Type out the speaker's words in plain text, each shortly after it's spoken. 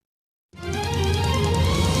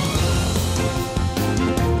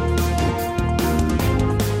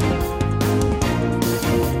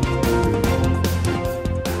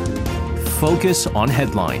Focus on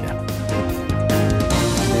Headline.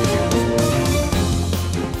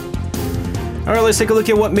 All right, let's take a look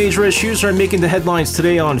at what major issues are making the headlines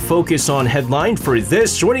today on Focus on Headline. For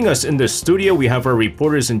this, joining us in the studio, we have our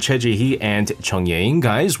reporters in Choi Ji-hee and Chung Ye-in.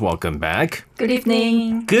 Guys, welcome back. Good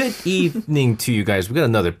evening. Good evening to you guys. We got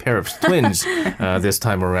another pair of twins this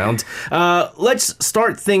time around. Let's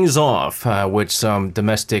start things off with some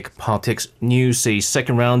domestic politics news. A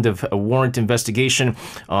second round of a warrant investigation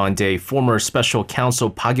on a former special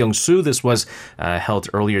counsel, Park Young-soo. This was held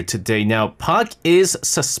earlier today. Now, Park is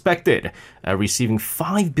suspected receiving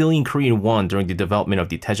 5 billion Korean won during the development of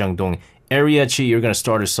the Daejang-dong area. Chi, you're going to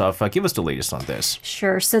start us off. Give us the latest on this.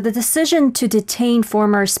 Sure. So the decision to detain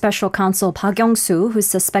former special counsel Park Young-soo, who's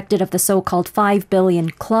suspected of the so-called 5 billion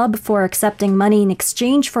club for accepting money in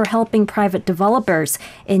exchange for helping private developers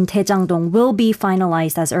in Daejang-dong, will be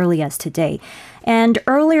finalized as early as today. And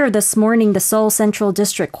earlier this morning, the Seoul Central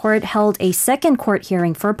District Court held a second court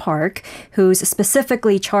hearing for Park, who's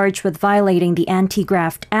specifically charged with violating the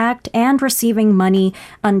Anti-Graft Act and receiving money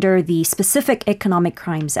under the Specific Economic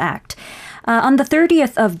Crimes Act. On the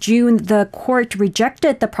 30th of June, the court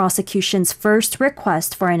rejected the prosecution's first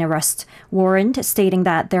request for an arrest warrant, stating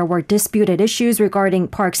that there were disputed issues regarding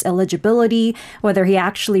Park's eligibility, whether he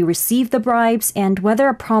actually received the bribes, and whether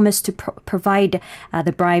a promise to provide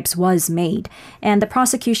the bribes was made. And the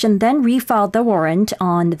prosecution then refiled the warrant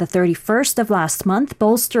on the 31st of last month,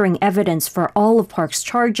 bolstering evidence for all of Park's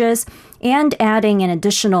charges and adding an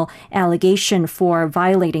additional allegation for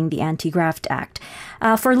violating the Anti-Graft Act.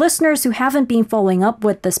 For listeners who haven't been following up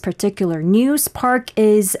with this particular news, Park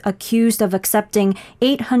is accused of accepting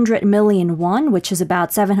 800 million won, which is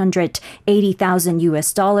about 780,000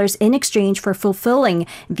 US dollars, in exchange for fulfilling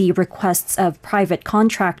the requests of private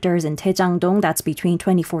contractors in Daejang-dong, that's between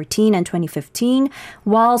 2014 and 2015,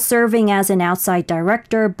 while serving as an outside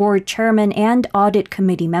director, board chairman, and audit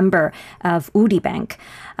committee member of Uri Bank.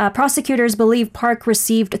 Prosecutors believe Park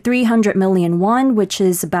received 300 million won, which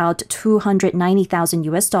is about 290,000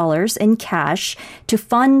 US dollars in cash, to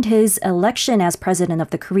fund his election as president of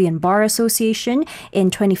the Korean Bar Association in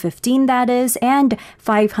 2015, that is, and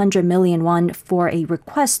 500 million won for a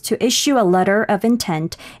request to issue a letter of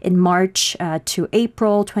intent in March to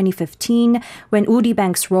April 2015, when Uri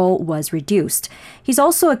Bank's role was reduced. He's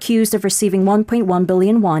also accused of receiving 1.1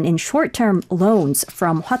 billion won in short-term loans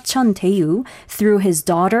from Hwacheon Daewoo through his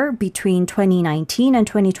daughter between 2019 and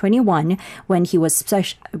 2021 when he was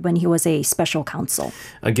a special counsel.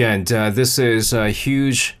 Again, this is a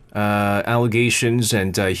huge allegations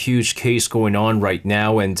and a huge case going on right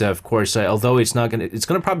now, and of course, although it's going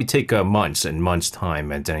to probably take months and months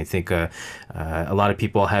time, and I think a lot of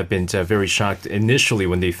people have been very shocked initially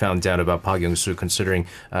when they found out about Park Young-soo, considering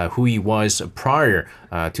who he was prior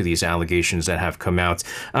to these allegations that have come out.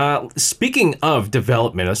 Speaking of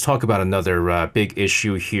development, let's talk about another big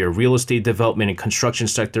issue here. Real estate development and construction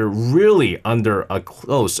sector really under a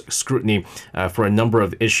close scrutiny for a number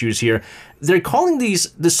of issues here. They're calling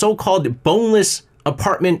these the so-called boneless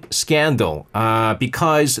apartment scandal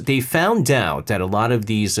because they found out that a lot of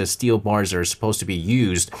these steel bars that are supposed to be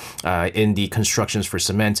used in the constructions for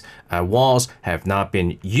cement walls have not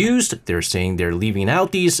been used. They're saying they're leaving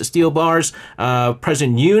out these steel bars.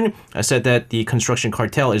 President Yoon said that the construction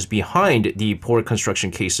cartel is behind the poor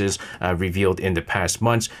construction cases revealed in the past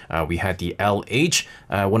months. We had the LH,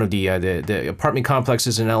 one of the apartment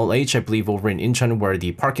complexes in LH, I believe over in Incheon, where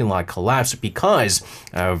the parking lot collapsed because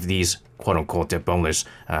of these quote-unquote boneless,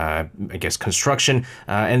 construction.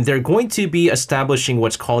 And they're going to be establishing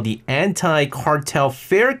what's called the Anti-Cartel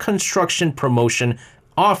Fair Construction Promotion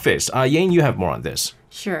Office. Yang, you have more on this.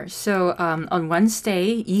 Sure. So on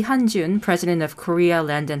Wednesday, Lee Han-jun, president of Korea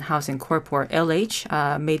Land and Housing Corp, or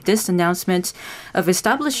LH, made this announcement of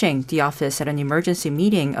establishing the office at an emergency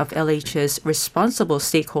meeting of LH's responsible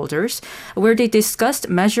stakeholders, where they discussed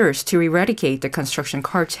measures to eradicate the construction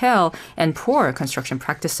cartel and poor construction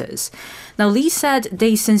practices. Now, Lee said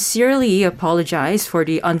they sincerely apologize for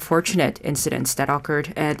the unfortunate incidents that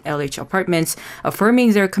occurred at LH apartments,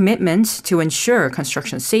 affirming their commitment to ensure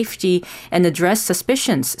construction safety and address suspicions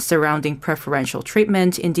surrounding preferential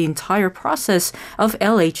treatment in the entire process of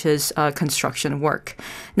LH's construction work.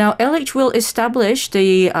 Now, LH will establish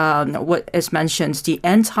the, what is mentioned, the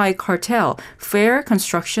Anti-Cartel Fair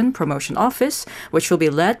Construction Promotion Office, which will be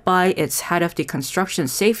led by its head of the Construction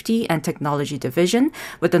Safety and Technology Division,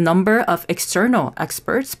 with a number of external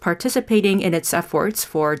experts participating in its efforts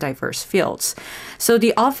for diverse fields. So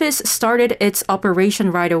the office started its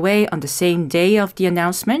operation right away on the same day of the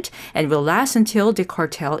announcement and will last until the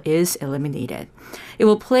cartel is eliminated. It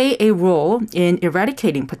will play a role in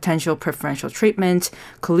eradicating potential preferential treatment,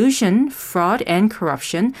 collusion, fraud, and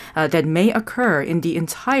corruption that may occur in the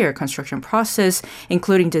entire construction process,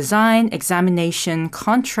 including design, examination,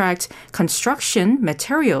 contract, construction,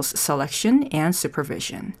 materials selection, and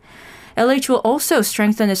supervision. LH will also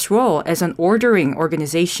strengthen its role as an ordering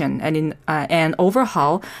organization and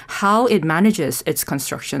overhaul how it manages its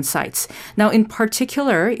construction sites. Now, in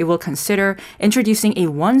particular, it will consider introducing a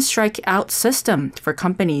one-strike-out system for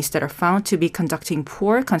companies that are found to be conducting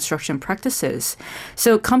poor construction practices.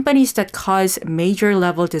 So companies that cause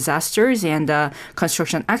major-level disasters and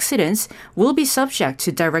construction accidents will be subject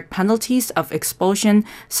to direct penalties of expulsion,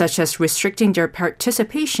 such as restricting their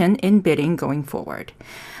participation in bidding going forward.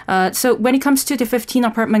 So when it comes to the 15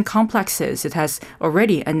 apartment complexes, it has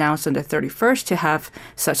already announced on the 31st to have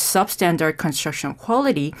such substandard construction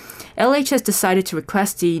quality. LH has decided to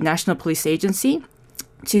request the National Police Agency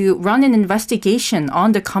to run an investigation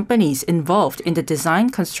on the companies involved in the design,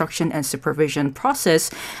 construction, and supervision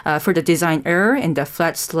process for the design error in the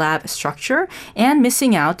flat slab structure and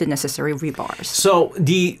missing out the necessary rebars. So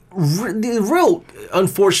the real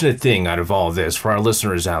unfortunate thing out of all this for our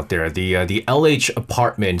listeners out there, the LH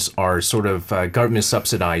apartments are sort of government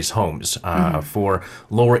subsidized homes for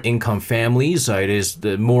lower income families. It is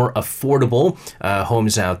the more affordable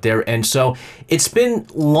homes out there. And so it's been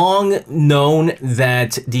long known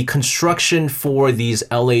that the construction for these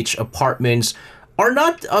LH apartments are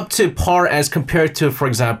not up to par as compared to, for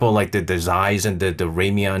example, like the Zais and the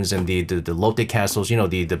Ramyons and the Lotte Castles, you know,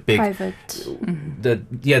 the big Private.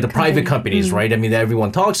 the private companies, right? I mean, that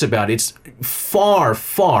everyone talks about. It's far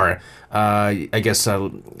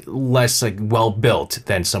less well built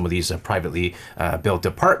than some of these privately built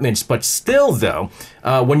apartments. But still, though,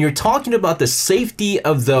 when you're talking about the safety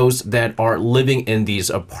of those that are living in these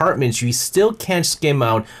apartments, you still can't skim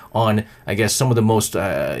out on, I guess, some of the most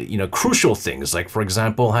crucial things. Like, for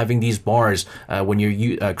example, having these bars when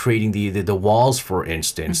you're creating the walls, for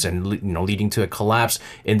instance, and leading to a collapse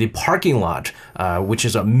in the parking lot, which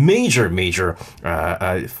is a major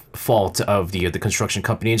fault of the construction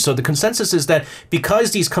company. And so the consensus is that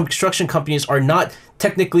because these construction companies are not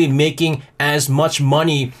technically making as much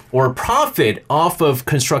money or profit off of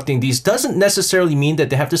constructing these, doesn't necessarily mean that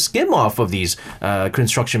they have to skim off of these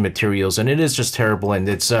construction materials. And it is just terrible. And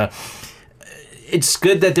it's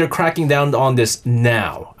good that they're cracking down on this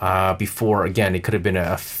now. Before, again, it could have been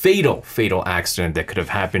a fatal accident that could have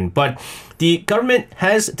happened. But the government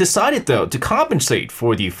has decided, though, to compensate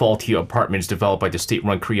for the faulty apartments developed by the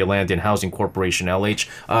state-run Korea Land and Housing Corporation,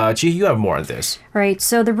 LH. Ji, you have more on this. Right.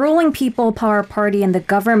 So the ruling People Power Party and the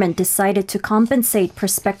government decided to compensate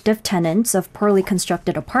prospective tenants of poorly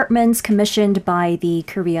constructed apartments commissioned by the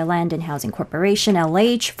Korea Land and Housing Corporation,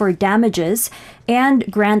 LH, for damages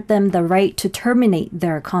and grant them the right to terminate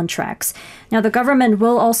their contracts. Now, the government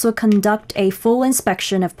will also conduct a full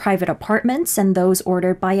inspection of private apartments and those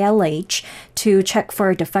ordered by LH to check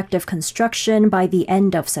for defective construction by the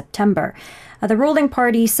end of September. The ruling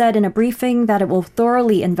party said in a briefing that it will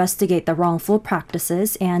thoroughly investigate the wrongful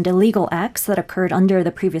practices and illegal acts that occurred under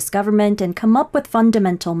the previous government and come up with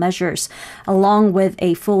fundamental measures, along with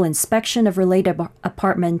a full inspection of related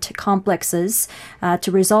apartment complexes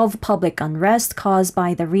to resolve public unrest caused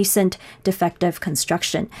by the recent defective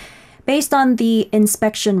construction. Based on the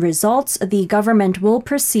inspection results, the government will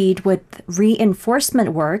proceed with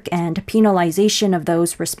reinforcement work and penalization of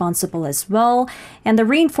those responsible as well. And the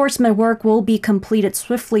reinforcement work will be completed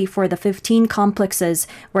swiftly for the 15 complexes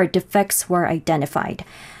where defects were identified.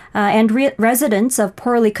 And residents of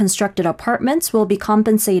poorly constructed apartments will be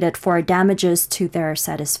compensated for damages to their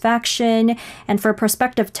satisfaction. And for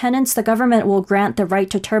prospective tenants, the government will grant the right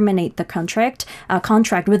to terminate the contract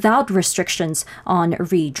without restrictions on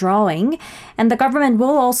redrawing. And the government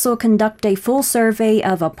will also conduct a full survey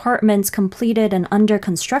of apartments completed and under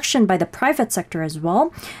construction by the private sector as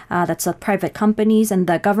well. That's the private companies. And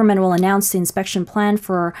the government will announce the inspection plan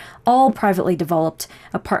for all privately developed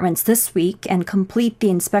apartments this week and complete the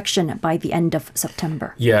inspection by the end of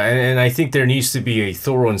September. Yeah, and I think there needs to be a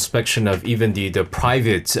thorough inspection of even the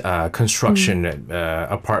private construction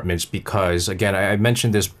apartments because, again, I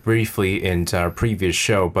mentioned this briefly in our previous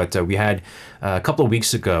show, but we had a couple of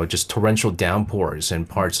weeks ago just torrential downpours in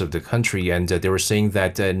parts of the country, and they were saying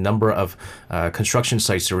that a number of construction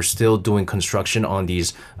sites that were still doing construction on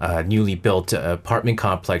these newly built apartment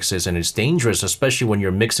complexes, and it's dangerous, especially when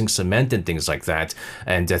you're mixing cement and things like that,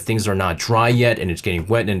 and things are not dry yet, and it's getting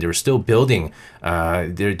wet and they're still building.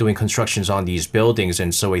 They're doing constructions on these buildings.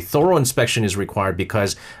 And so a thorough inspection is required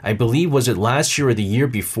because I believe, was it last year or the year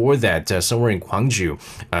before that, somewhere in Gwangju,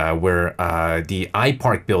 where the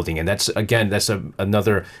iPark building, and that's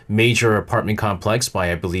another major apartment complex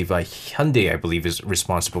by, I believe, Hyundai, I believe, is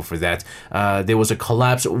responsible for that. There was a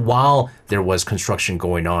collapse while there was construction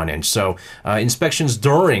going on. And so inspections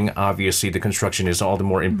during, obviously, the construction is all the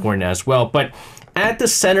more important as well. But at the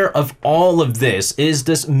center of all of this is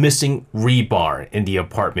this missing rebar in the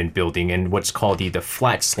apartment building and what's called the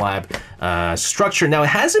flat slab structure. Now, it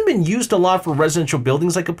hasn't been used a lot for residential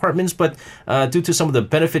buildings like apartments, but due to some of the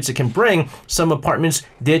benefits it can bring, some apartments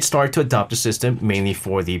did start to adopt the system, mainly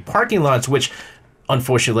for the parking lots, which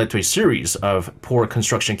unfortunately led to a series of poor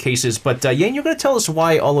construction cases. But Yang, you're going to tell us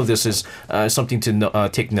why all of this is something to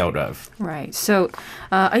take note of. Right. So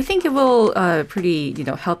I think it will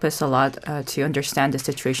help us a lot to understand the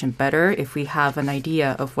situation better if we have an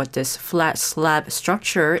idea of what this flat slab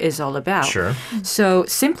structure is all about. Sure. So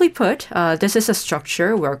simply put, this is a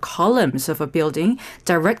structure where columns of a building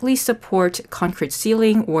directly support concrete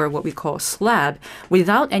ceiling, or what we call slab,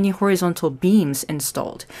 without any horizontal beams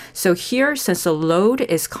installed. So here, since the load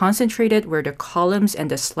is concentrated where the columns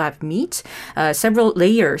and the slab meet, several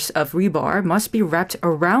layers of rebar must be wrapped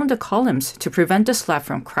around the columns to prevent the slab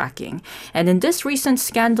from cracking. And in this recent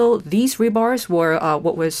scandal, these rebars were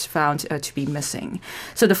what was found to be missing.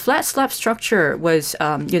 So the flat slab structure was,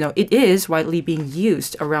 it is widely being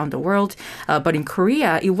used around the world, but in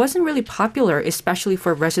Korea, it wasn't really popular, especially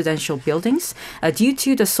for residential buildings, due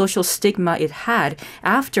to the social stigma it had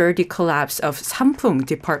after the collapse of Sampoong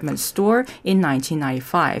department store in 1995.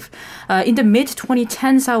 In the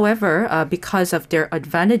mid-2010s, however, because of their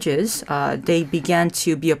advantages, they began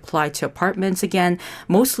to be applied to apartments again,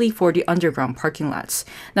 mostly for the underground parking lots.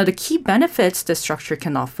 Now, the key benefits the structure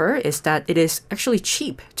can offer is that it is actually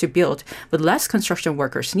cheap to build with less construction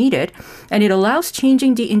workers needed, and it allows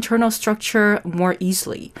changing the internal structure more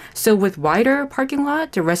easily. So with wider parking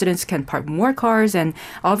lot, the residents can park more cars, and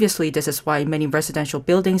obviously this is why many residential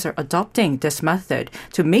buildings are adopting this method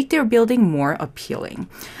to make their building more appealing.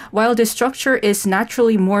 While this structure is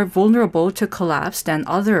naturally more vulnerable to collapse than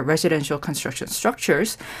other residential construction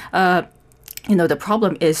structures, the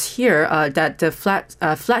problem is here that the flat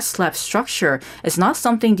slab structure is not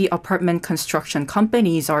something the apartment construction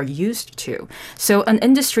companies are used to. So an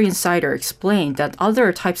industry insider explained that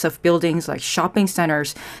other types of buildings like shopping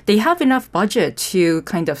centers, they have enough budget to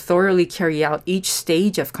kind of thoroughly carry out each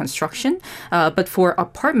stage of construction. But for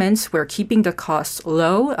apartments where keeping the costs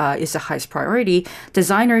low is the highest priority,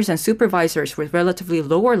 designers and supervisors with relatively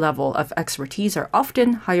lower level of expertise are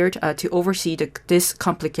often hired to oversee this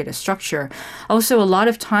complicated structure. Also, a lot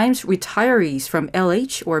of times, retirees from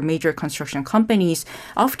LH or major construction companies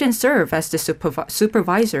often serve as the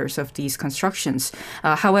supervisors of these constructions.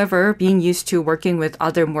 However, being used to working with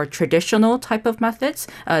other more traditional type of methods,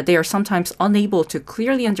 they are sometimes unable to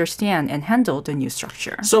clearly understand and handle the new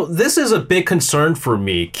structure. So this is a big concern for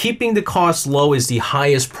me. Keeping the costs low is the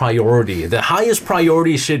highest priority. The highest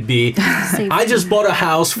priority should be, I just bought a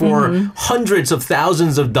house for hundreds of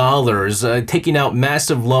thousands of dollars, taking out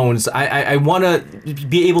massive loans. I want to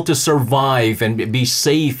be able to survive and be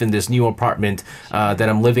safe in this new apartment that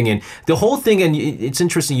I'm living in. The whole thing, and it's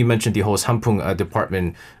interesting you mentioned the whole Sampoong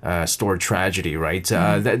department store tragedy, right?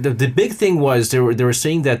 The big thing was they were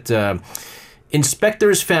saying that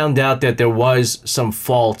inspectors found out that there was some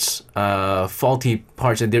faulty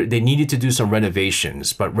parts, and they needed to do some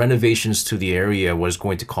renovations, but renovations to the area was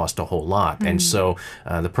going to cost a whole lot. And so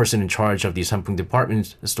the person in charge of the Sampoong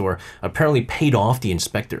department store apparently paid off the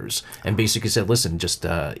inspectors and basically said, listen, just,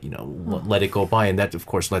 let it go by. And that, of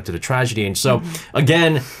course, led to the tragedy. And so,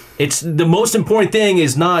 again, it's the most important thing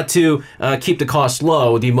is not to keep the costs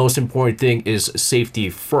low. The most important thing is safety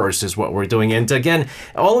first is what we're doing. And again,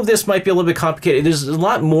 all of this might be a little bit complicated. There's a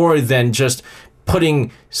lot more than just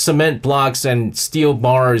putting cement blocks and steel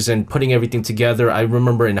bars and putting everything together. I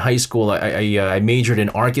remember in high school, I majored in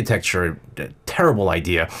architecture. Terrible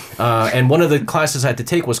idea. And one of the classes I had to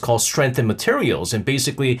take was called Strength and Materials. And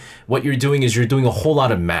basically what you're doing is you're doing a whole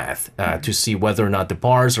lot of math to see whether or not the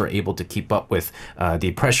bars are able to keep up with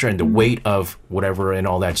the pressure and the weight of whatever and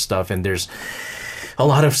all that stuff. And there's a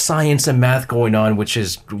lot of science and math going on, which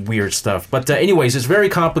is weird stuff. But anyways, it's very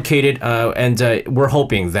complicated, and we're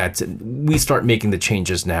hoping that we start making the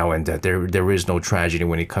changes now, and that there is no tragedy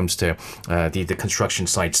when it comes to the construction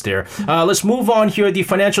sites there. Let's move on here. The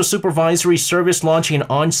Financial Supervisory Service launching an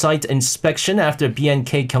on-site inspection after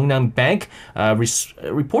BNK Gyeongnam Bank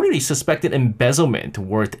reportedly suspected embezzlement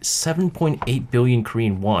worth 7.8 billion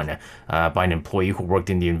Korean won by an employee who worked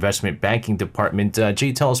in the investment banking department.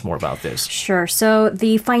 Jay, tell us more about this. Sure. So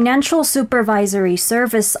the Financial Supervisory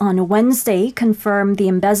Service on Wednesday confirmed the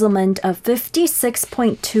embezzlement of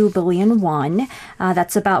 56.2 billion won.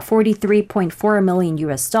 That's about 43.4 million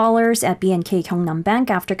US dollars at BNK Gyeongnam Bank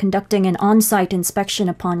after conducting an on-site inspection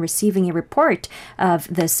upon receiving a report of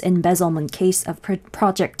this embezzlement case of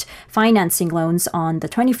project financing loans on the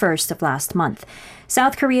 21st of last month.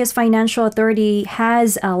 South Korea's financial authority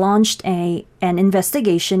has launched an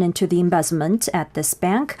investigation into the embezzlement at this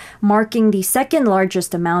bank, marking the second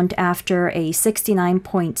largest amount after a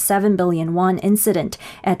 69.7 billion won incident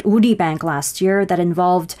at Uri Bank last year that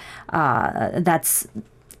involved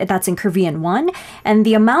that's in Korean won. And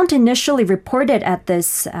the amount initially reported at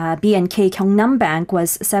this BNK Gyeongnam Bank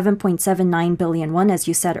was 7.79 billion won, as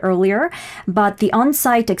you said earlier. But the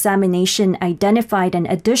on-site examination identified an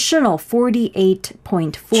additional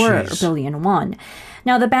 48.4 billion won.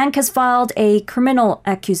 Now, the bank has filed a criminal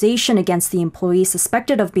accusation against the employee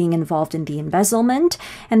suspected of being involved in the embezzlement,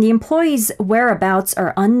 and the employee's whereabouts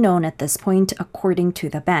are unknown at this point, according to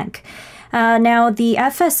the bank. Now, the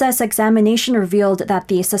FSS examination revealed that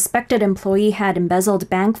the suspected employee had embezzled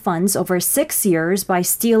bank funds over 6 years by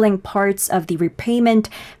stealing parts of the repayment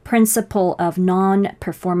principal of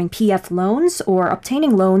non-performing PF loans or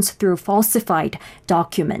obtaining loans through falsified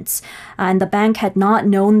documents. And the bank had not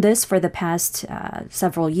known this for the past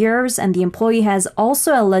several years, and the employee has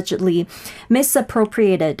also allegedly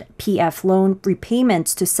misappropriated PF loan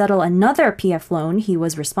repayments to settle another PF loan he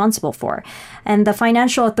was responsible for. And the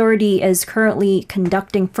financial authority is currently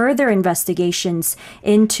conducting further investigations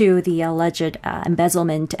into the alleged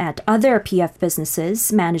embezzlement at other PF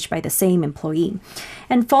businesses managed by the same employee.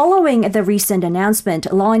 And following the recent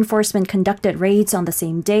announcement, law enforcement conducted raids on the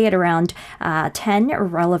same day at around 10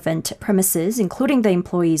 relevant premises, including the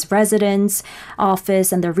employee's residence,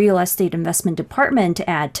 office, and the real estate investment department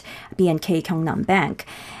at BNK Gyeongnam Bank.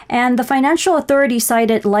 And the financial authority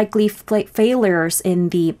cited likely failures in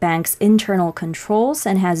the bank's internal controls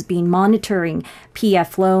and has been monitoring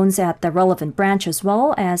PF loans at the relevant branch as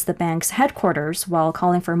well as the bank's headquarters while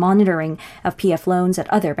calling for monitoring of PF loans at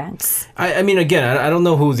other banks. I mean, again, I don't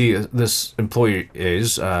know who this employee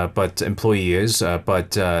is, but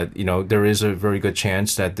there is a very good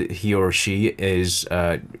chance that he or she has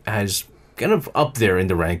kind of up there in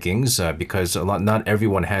the rankings because not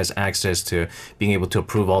everyone has access to being able to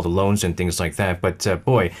approve all the loans and things like that. But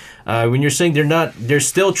when you're saying they're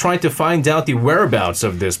still trying to find out the whereabouts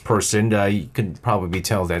of this person, you can probably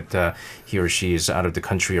tell that he or she is out of the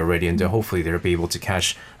country already, and hopefully they'll be able to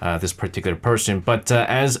catch this particular person. But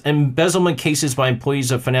as embezzlement cases by employees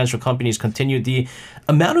of financial companies continue, the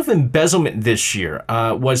amount of embezzlement this year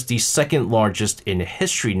was the second largest in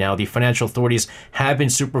history. Now, the financial authorities have been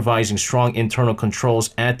supervising strong internal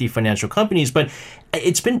controls at the financial companies, but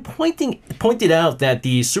it's been pointed out that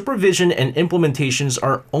the supervision and implementations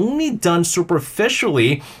are only done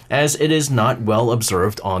superficially as it is not well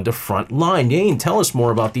observed on the front line. Yane, tell us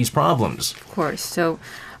more about these problems. Of course. So,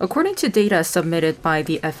 according to data submitted by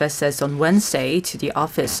the FSS on Wednesday to the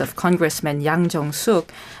office of Congressman Yang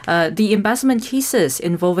Jong-suk, the embezzlement cases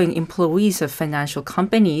involving employees of financial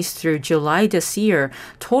companies through July this year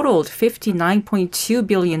totaled 59.2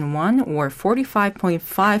 billion won or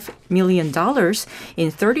 $45.5 million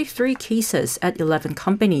in 33 cases at 11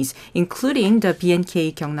 companies, including the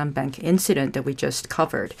BNK Gyeongnam Bank incident that we just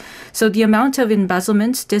covered. So the amount of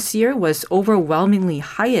embezzlement this year was overwhelmingly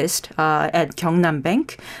highest at Gyeongnam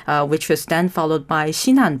Bank, which was then followed by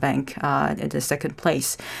Shinhan Bank in the second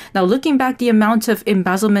place. Now, looking back, the amount of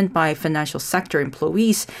embezzlement by financial sector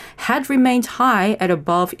employees had remained high at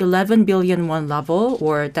above 11 billion won level,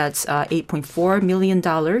 or that's $8.4 million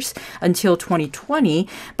until 2020,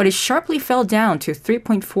 but it sharply fell down to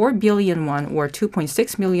 3.4 billion won, or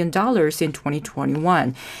 $2.6 million in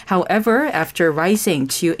 2021. However, after rising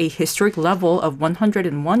to a historic level of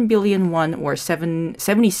 101 billion won, or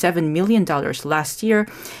 $77 million last year,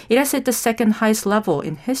 it has hit the second highest level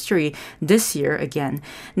in history this year again.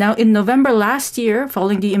 Now, in November last year,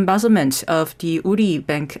 following the embezzlement of the Uri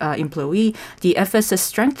Bank employee, the FSS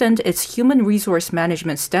strengthened its human resource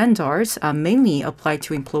management standards, mainly applied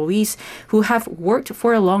to employees who have worked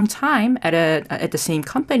for a long time at at the same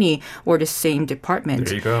company or the same department.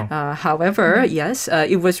 There you go. However, yes,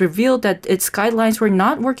 it was revealed that its guidelines were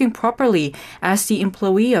not working properly as the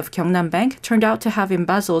employee of Gyeongnam Bank turned out to have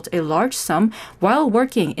embezzled a large sum while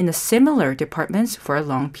working in a similar departments for a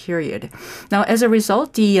long period. Now, as a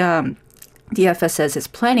result, the FSS is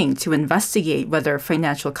planning to investigate whether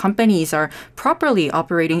financial companies are properly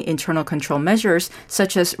operating internal control measures,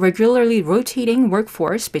 such as regularly rotating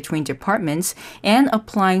workforce between departments and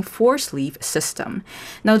applying forced leave system.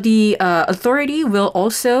 Now, the authority will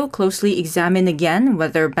also closely examine again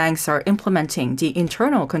whether banks are implementing the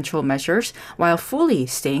internal control measures while fully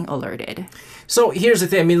staying alerted. So here's the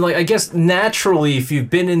thing. I mean, like, I guess naturally, if you've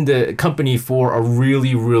been in the company for a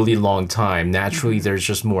really, really long time, naturally there's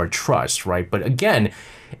just more trust, right? But again,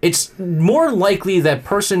 it's more likely that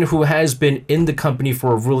person who has been in the company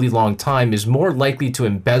for a really long time is more likely to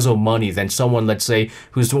embezzle money than someone, let's say,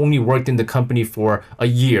 who's only worked in the company for a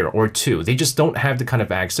year or two. They just don't have the kind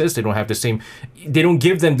of access. They don't have the same, they don't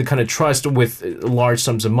give them the kind of trust with large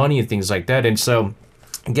sums of money and things like that. And so,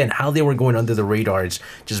 again, how they were going under the radar, it's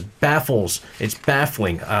just baffles. It's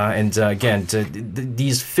baffling. Again,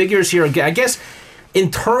 these figures here, again, I guess in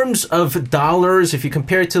terms of dollars, if you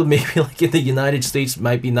compare it to maybe like in the United States,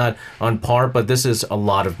 might be not on par, but this is a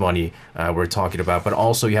lot of money we're talking about. But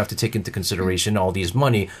also you have to take into consideration all these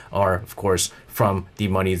money are, of course, from the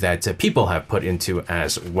money that people have put into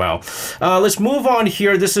as well. Let's move on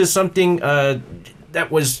here. This is something that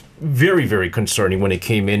was very, very concerning when it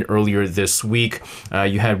came in earlier this week.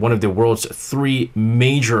 You had one of the world's three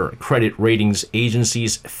major credit ratings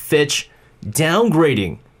agencies, Fitch,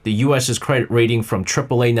 downgrading the U.S.'s credit rating from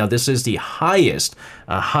AAA. Now, this is the highest,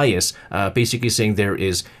 basically saying there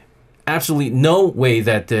is absolutely no way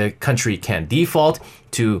that the country can default,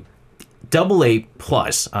 to AA+.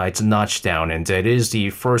 It's a notch down, and it is the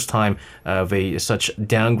first time of such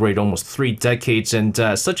downgrade almost 3 decades, and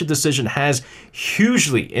such a decision has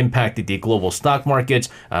hugely impacted the global stock markets,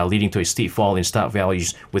 leading to a steep fall in stock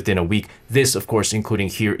values within a week. This, of course, including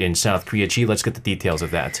here in South Korea. G, let's get the details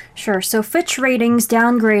of that. Sure. So Fitch Ratings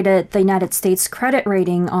downgraded the United States credit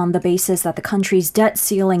rating on the basis that the country's debt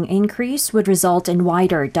ceiling increase would result in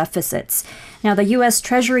wider deficits. Now, the U.S.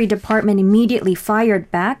 Treasury Department immediately fired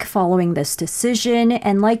back following this decision.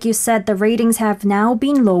 And like you said, the ratings have now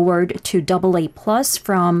been lowered to AA+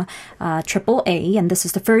 from AAA. And this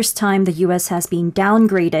is the first time the U.S. has been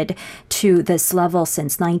downgraded to this level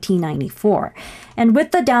since 1994. And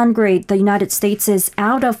with the downgrade, the United States is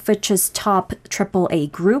out of Fitch's top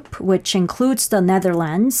AAA group, which includes the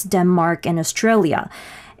Netherlands, Denmark, and Australia.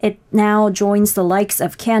 It now joins the likes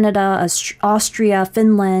of Canada, Austria,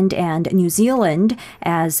 Finland, and New Zealand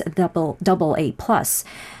as AA+.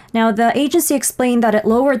 Now, the agency explained that it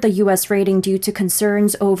lowered the U.S. rating due to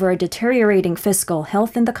concerns over deteriorating fiscal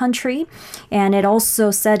health in the country. And it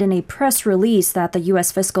also said in a press release that the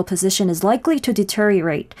U.S. fiscal position is likely to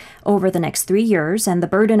deteriorate over the next 3 years, and the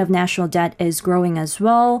burden of national debt is growing as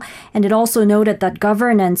well. And it also noted that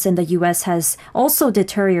governance in the U.S. has also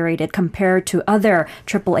deteriorated compared to other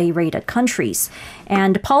AAA-rated countries.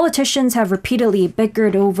 And politicians have repeatedly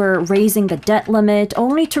bickered over raising the debt limit,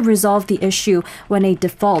 only to resolve the issue when a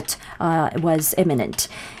default was imminent.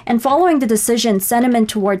 And following the decision, sentiment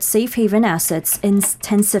towards safe haven assets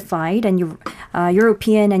intensified, and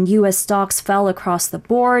European and U.S. stocks fell across the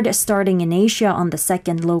board, starting in Asia on the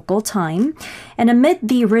second local time. And amid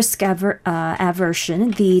the risk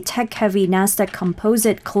aversion, the tech-heavy Nasdaq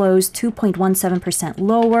Composite closed 2.17%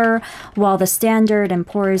 lower, while the Standard &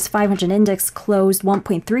 Poor's 500 index closed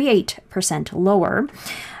 1.38% lower.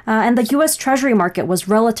 And the U.S. Treasury market was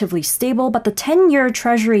relatively stable, but the 10-year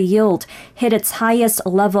Treasury yield hit its highest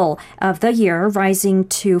level of the year, rising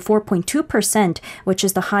to 4.2%, which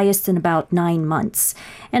is the highest in about 9 months.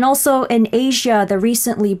 And also in Asia, the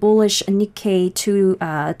recently bullish Nikkei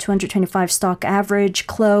 225 stock average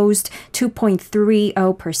closed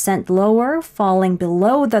 2.30% lower, falling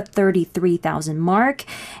below the 33,000 mark.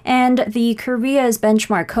 And the Korea's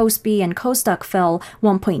benchmark KOSPI and KOSDAQ fell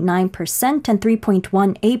 1.9% and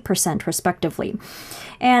 3.18% respectively.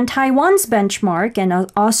 And Taiwan's benchmark and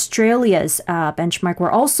Australia's benchmark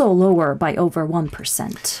were also lower by over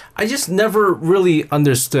 1%. I just never really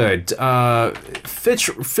understood.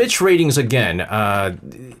 Fitch Ratings, again,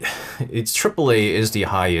 it's AAA is the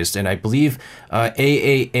highest, and I believe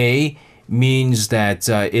AAA means that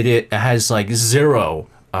it has like zero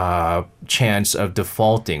chance of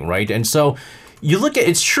defaulting, right? And so you look at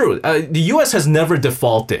it's true. The U.S. has never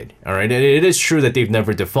defaulted. All right, and it is true that they've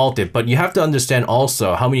never defaulted. But you have to understand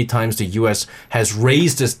also how many times the U.S. has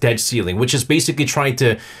raised this debt ceiling, which is basically trying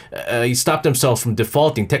to stop themselves from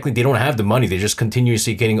defaulting. Technically, they don't have the money. They're just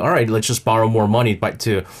continuously getting. All right, let's just borrow more money, but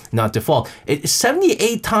to not default. It's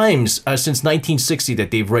 78 times since 1960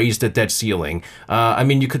 that they've raised the debt ceiling. I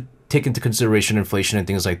mean, you could take into consideration inflation and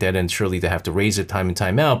things like that, and surely they have to raise it time and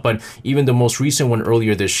time out. But even the most recent one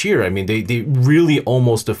earlier this year, I mean, they really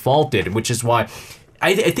almost defaulted, which is why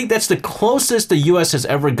I think that's the closest the U.S. has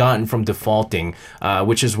ever gotten from defaulting,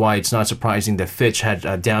 which is why it's not surprising that Fitch had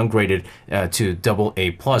downgraded to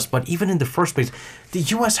AA+. But even in the first place, the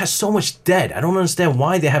U.S. has so much debt. I don't understand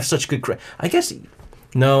why they have such good credit. I guess.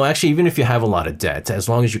 No, actually, even if you have a lot of debt, as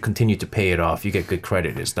long as you continue to pay it off, you get good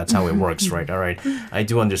credit. That's how it works, right? All right. I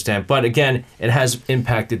do understand. But again, it has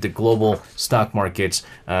impacted the global stock markets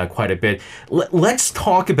quite a bit. Let's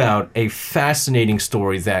talk about a fascinating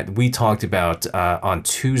story that we talked about on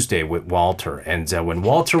Tuesday with Walter. And when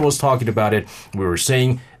Walter was talking about it, we were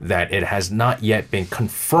saying that it has not yet been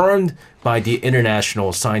confirmed by the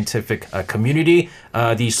international scientific community.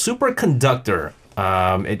 The superconductor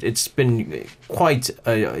it's been quite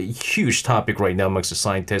a huge topic right now amongst the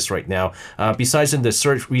scientists right now. Besides in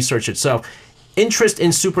the research itself, interest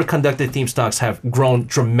in superconductor themed stocks have grown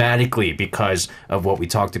dramatically because of what we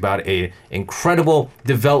talked about, a incredible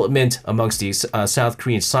development amongst these South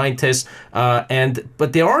Korean scientists.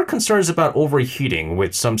 But there are concerns about overheating,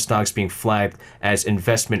 with some stocks being flagged as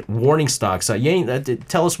investment warning stocks. Yang,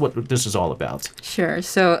 tell us what this is all about. Sure.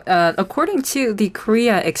 So according to the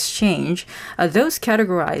Korea Exchange, those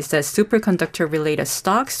categorized as superconductor-related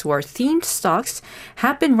stocks or themed stocks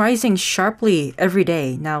have been rising sharply every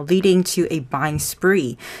day, now leading to a buying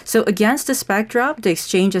spree. So against this backdrop, the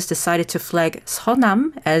exchange has decided to flag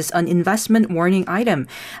Sonam as an investment warning item.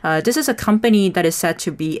 This is a company that is said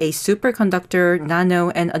to be a superconductor, nano,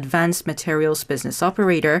 and advanced materials business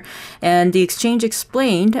operator. And the exchange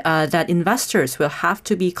explained that investors will have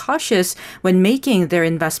to be cautious when making their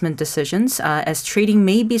investment decisions, as trading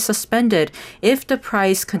may be suspended if the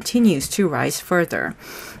price continues to rise further.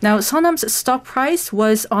 Now, Sonam's stock price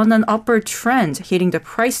was on an upward trend, hitting the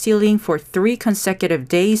price ceiling for 3 consecutive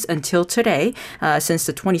days until today, since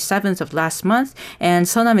the 27th of last month. And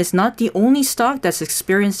Sonam is not the only stock that's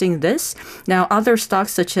experiencing this. Now, other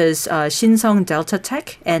stocks such as Shinseong Delta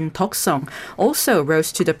Tech and Deokseong also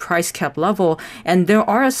rose to the price cap level. And there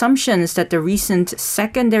are assumptions that the recent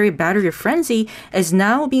secondary battery frenzy is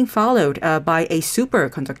now being followed by a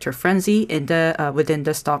superconductor frenzy within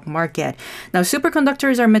the stock market. Now,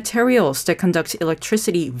 superconductors are materials that conduct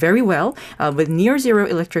electricity very well with near zero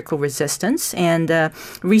electrical resistance. And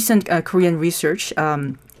recent Korean research,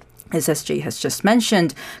 as SJ has just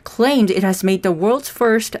mentioned, claimed it has made the world's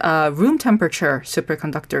first room temperature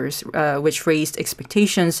superconductors, which raised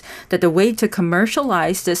expectations that the way to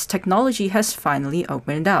commercialize this technology has finally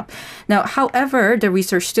opened up. Now, however, the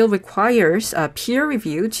research still requires peer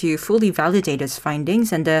review to fully validate its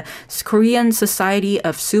findings, and the Korean Society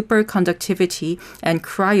of Superconductivity and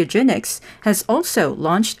Cryogenics has also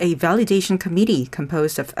launched a validation committee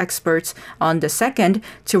composed of experts on the 2nd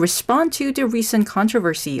to respond to the recent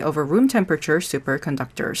controversy over room temperature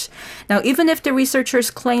superconductors. Now, even if the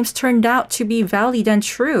researchers' claims turned out to be valid and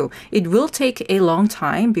true, it will take a long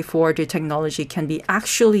time before the technology can be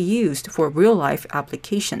actually used for real-life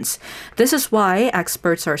applications. This is why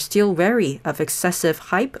experts are still wary of excessive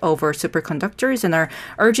hype over superconductors and are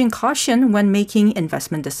urging caution when making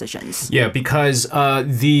investment decisions. Yeah, because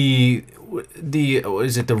the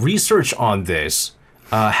research on this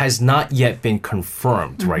has not yet been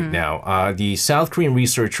confirmed right now. The South Korean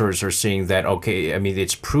researchers are saying that, okay, I mean,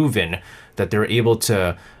 it's proven that they're able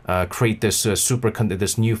to create this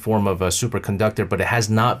this new form of a superconductor, but it has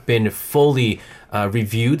not been fully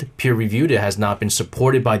peer-reviewed. It has not been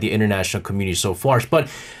supported by the international community so far. But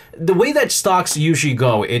the way that stocks usually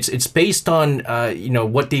go, it's based on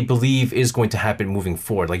what they believe is going to happen moving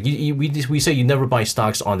forward. Like we say, you never buy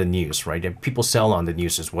stocks on the news, right? And people sell on the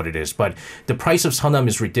news is what it is. But the price of Sonam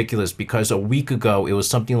is ridiculous because a week ago it was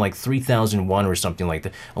something like 3,001 or something like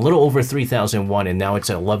that, a little over 3,001, and now it's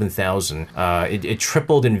at 11,000. It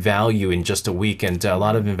tripled in value in just a week, and a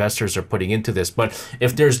lot of investors are putting into this. But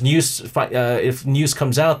if there's news, if news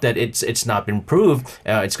comes out that it's not been proved,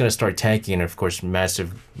 it's going to start tanking, and of course,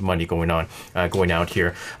 massive money going out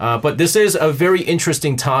here. But this is a very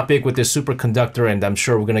interesting topic with this superconductor, and I'm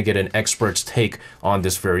sure we're going to get an expert's take on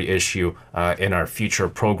this very issue in our future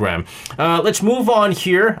program. Let's move on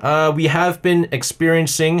here. We have been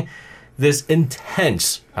experiencing this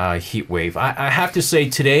intense heat wave. I have to say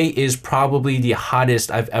today is probably the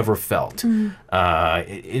hottest I've ever felt. And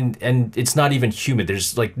it's not even humid.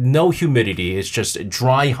 There's like no humidity. It's just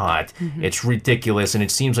dry hot. It's ridiculous. And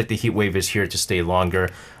it seems like the heat wave is here to stay longer.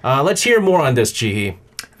 Let's hear more on this, Jihi.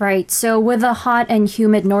 Right. So with a hot and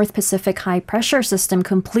humid North Pacific high pressure system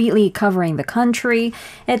completely covering the country,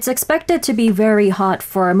 it's expected to be very hot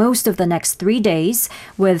for most of the next 3 days,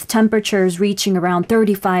 with temperatures reaching around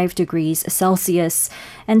 35 degrees Celsius.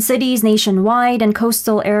 And cities nationwide and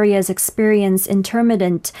coastal areas experience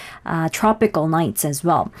intermittent tropical nights as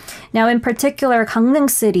well. Now, in particular, Gangneung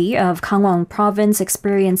City of Gangwon Province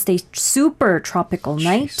experienced a super tropical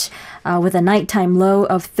night with a nighttime low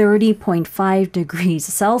of 30.5 degrees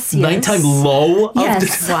Celsius. Nighttime low?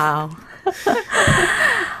 Yes. Wow.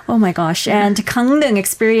 Oh my gosh. And Gangneung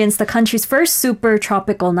experienced the country's first super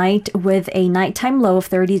tropical night with a nighttime low of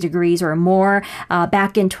 30 degrees or more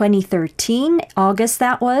back in 2013, August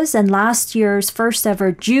that was, and last year's first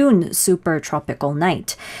ever June super tropical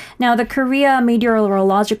night. Now, the Korea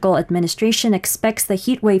Meteorological Administration expects the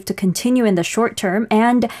heat wave to continue in the short term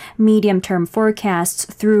and medium term forecasts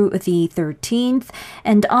through the 13th.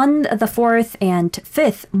 And on the 4th and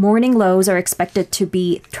 5th, morning lows are expected to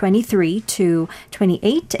be 23 to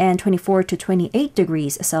 28 and 24 to 28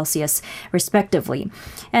 degrees Celsius, respectively.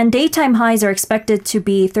 And daytime highs are expected to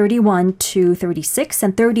be 31 to 36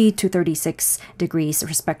 and 30 to 36 degrees,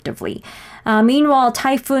 respectively. Meanwhile,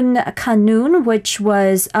 Typhoon Kanun, which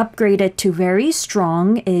was upgraded to very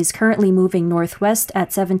strong, is currently moving northwest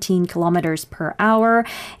at 17 kilometers per hour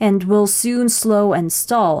and will soon slow and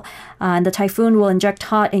stall. And the typhoon will inject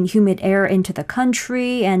hot and humid air into the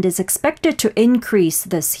country and is expected to increase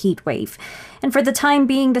this heat wave. And for the time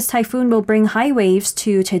being, this typhoon will bring high waves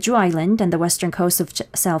to Jeju Island and the western coast of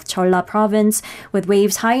South Jeolla Province, with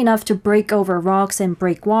waves high enough to break over rocks and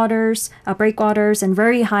breakwaters. And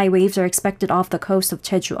very high waves are expected off the coast of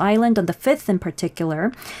Jeju Island on the 5th in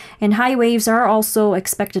particular. And high waves are also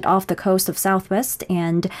expected off the coast of Southwest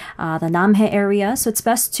and the Namhae area. So it's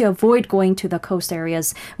best to avoid going to the coast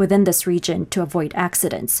areas within this region to avoid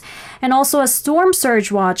accidents. And also a storm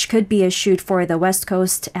surge watch could be issued for the west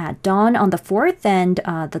coast at dawn on the 4th and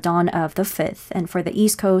the dawn of the 5th, and for the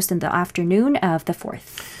East Coast in the afternoon of the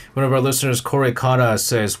 4th. One of our listeners, Kore Kara,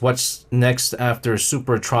 says, what's next after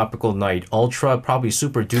super tropical night? Ultra, probably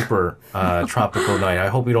super duper tropical night. I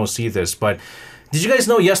hope we don't see this, but did you guys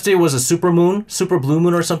know yesterday was a super blue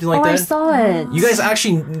moon or something like that? I saw it. You guys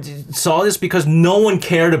actually saw this because no one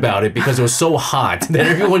cared about it because it was so hot that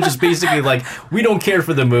everyone just basically like, we don't care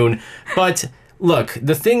for the moon. But look,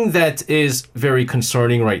 the thing that is very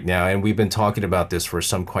concerning right now, and we've been talking about this for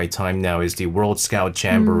some quite time now, is the World Scout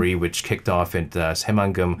Jamboree, which kicked off at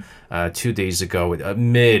Saemangum 2 days ago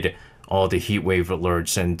amid all the heat wave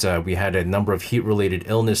alerts. And we had a number of heat-related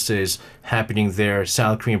illnesses happening there.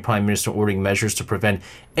 South Korean Prime Minister ordering measures to prevent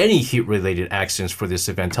any heat-related accidents for this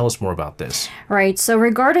event. Tell us more about this. Right. So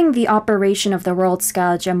regarding the operation of the World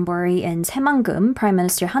Scout Jamboree in Saemangum, Prime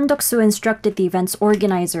Minister Han Duck-soo instructed the event's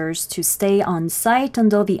organizers to stay on site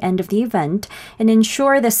until the end of the event and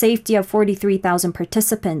ensure the safety of 43,000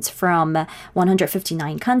 participants from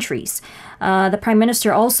 159 countries. The Prime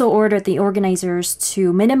Minister also ordered the organizers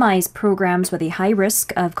to minimize programs with a high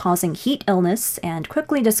risk of causing heat illness and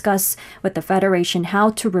quickly discuss with the Federation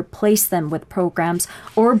how to replace them with programs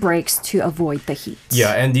or breaks to avoid the heat.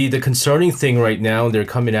 Yeah, and the concerning thing right now they're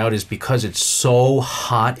coming out is because it's so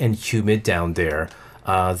hot and humid down there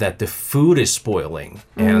that the food is spoiling.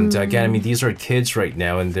 And again, I mean, these are kids right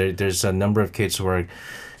now, and there's a number of kids who are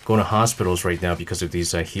going to hospitals right now because of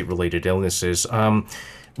these heat-related illnesses.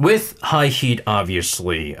 With high heat,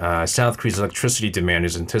 obviously, South Korea's electricity demand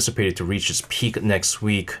is anticipated to reach its peak next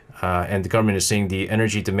week. And the government is saying the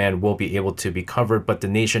energy demand will be able to be covered, but the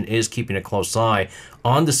nation is keeping a close eye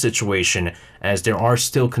on the situation as there are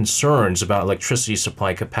still concerns about electricity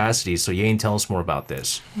supply capacity. So Yain, tell us more about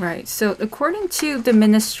this. Right. So according to the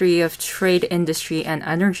Ministry of Trade, Industry and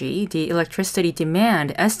Energy, the electricity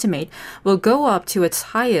demand estimate will go up to its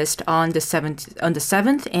highest on the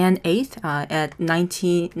 7th and 8th at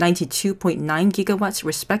 92.9 gigawatts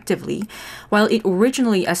respectively. While it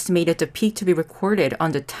originally estimated the peak to be recorded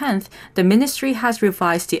on the 10th, the ministry has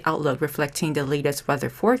revised the outlook reflecting the latest weather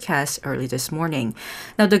forecast early this morning.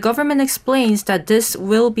 Now, the government explains that this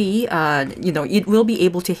will be, it will be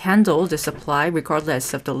able to handle the supply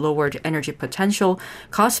regardless of the lowered energy potential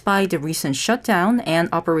caused by the recent shutdown and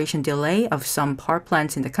operation delay of some power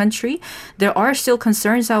plants in the country. There are still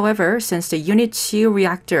concerns, however, since the Unit 2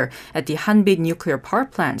 reactor at the Hanbit nuclear power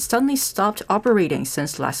plant suddenly stopped operating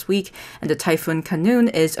since last week, and the Typhoon Kanun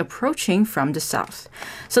is approaching from the south.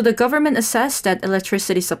 So So the government assessed that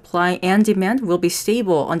electricity supply and demand will be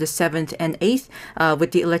stable on the 7th and 8th,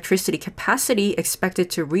 with the electricity capacity expected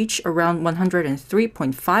to reach around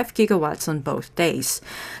 103.5 gigawatts on both days.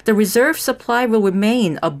 The reserve supply will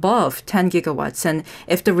remain above 10 gigawatts, and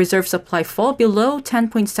if the reserve supply fall below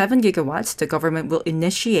 10.7 gigawatts, the government will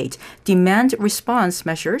initiate demand response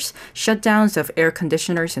measures, shutdowns of air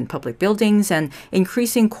conditioners in public buildings, and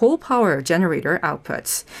increasing coal power generator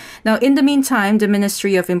outputs. Now, in the meantime, the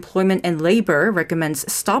Ministry of Employment and Labor recommends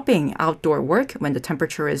stopping outdoor work when the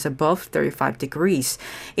temperature is above 35 degrees.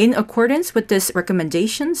 In accordance with this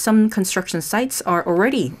recommendation, some construction sites are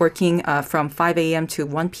already working from 5 a.m. to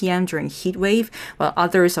 1 p.m. during heat wave, while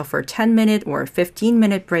others offer 10-minute or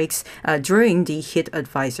 15-minute breaks during the heat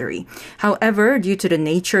advisory. However, due to the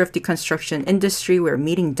nature of the construction industry where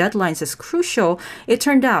meeting deadlines is crucial, it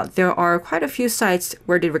turned out there are quite a few sites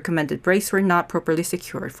where the recommended breaks were not properly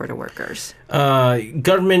secured for the workers.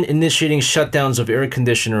 Government initiating shutdowns of air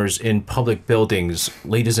conditioners in public buildings.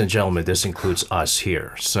 Ladies and gentlemen, this includes us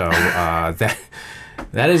here. So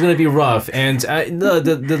that is going to be rough. And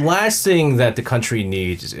the last thing that the country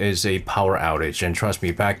needs is a power outage. And trust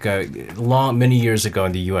me, back many years ago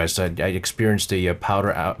in the U.S., I experienced a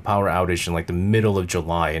power outage in like the middle of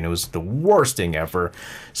July, and it was the worst thing ever.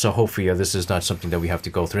 So hopefully this is not something that we have to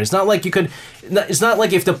go through. It's not like it's not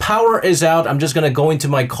like if the power is out, I'm just going to go into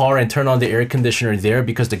my car and turn on the air conditioner there,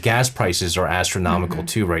 because the gas prices are astronomical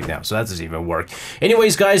too right now. So that doesn't even work.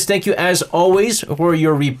 Anyways, guys, thank you as always for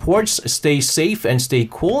your reports. Stay safe and stay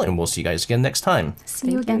cool, and we'll see you guys again next time.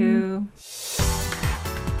 See you again.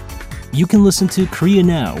 You can listen to Korea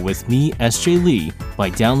Now with me, SJ Lee, by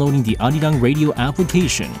downloading the Arirang Radio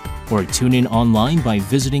application, or tune in online by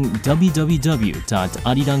visiting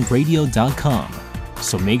www.arirangradio.com.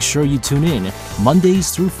 So make sure you tune in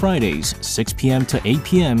Mondays through Fridays, 6 p.m. to 8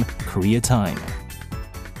 p.m. Korea time.